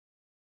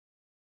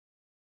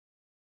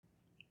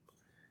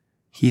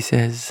He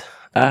says,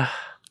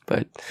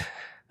 but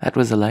that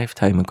was a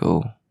lifetime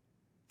ago.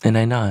 And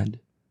I nod.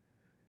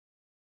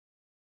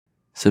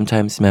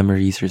 Sometimes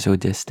memories are so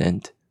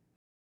distant,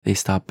 they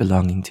stop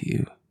belonging to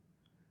you.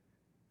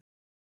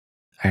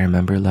 I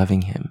remember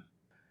loving him.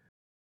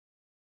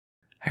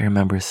 I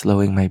remember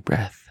slowing my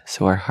breath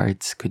so our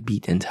hearts could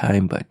beat in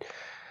time, but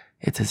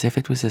it's as if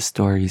it was a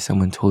story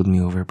someone told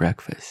me over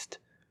breakfast,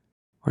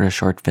 or a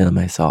short film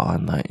I saw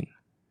online.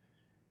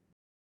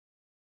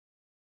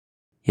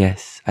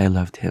 Yes, I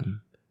loved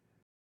him,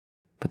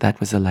 but that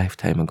was a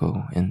lifetime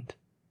ago, and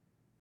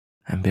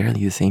I'm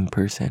barely the same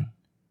person.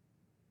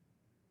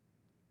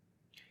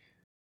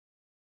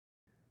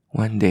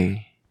 One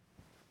day,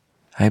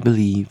 I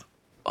believe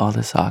all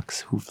the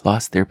socks who've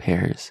lost their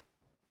pairs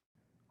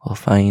will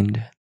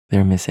find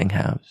their missing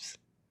halves.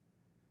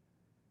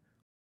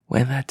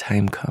 When that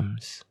time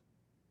comes,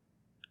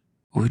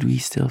 would we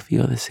still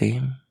feel the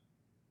same?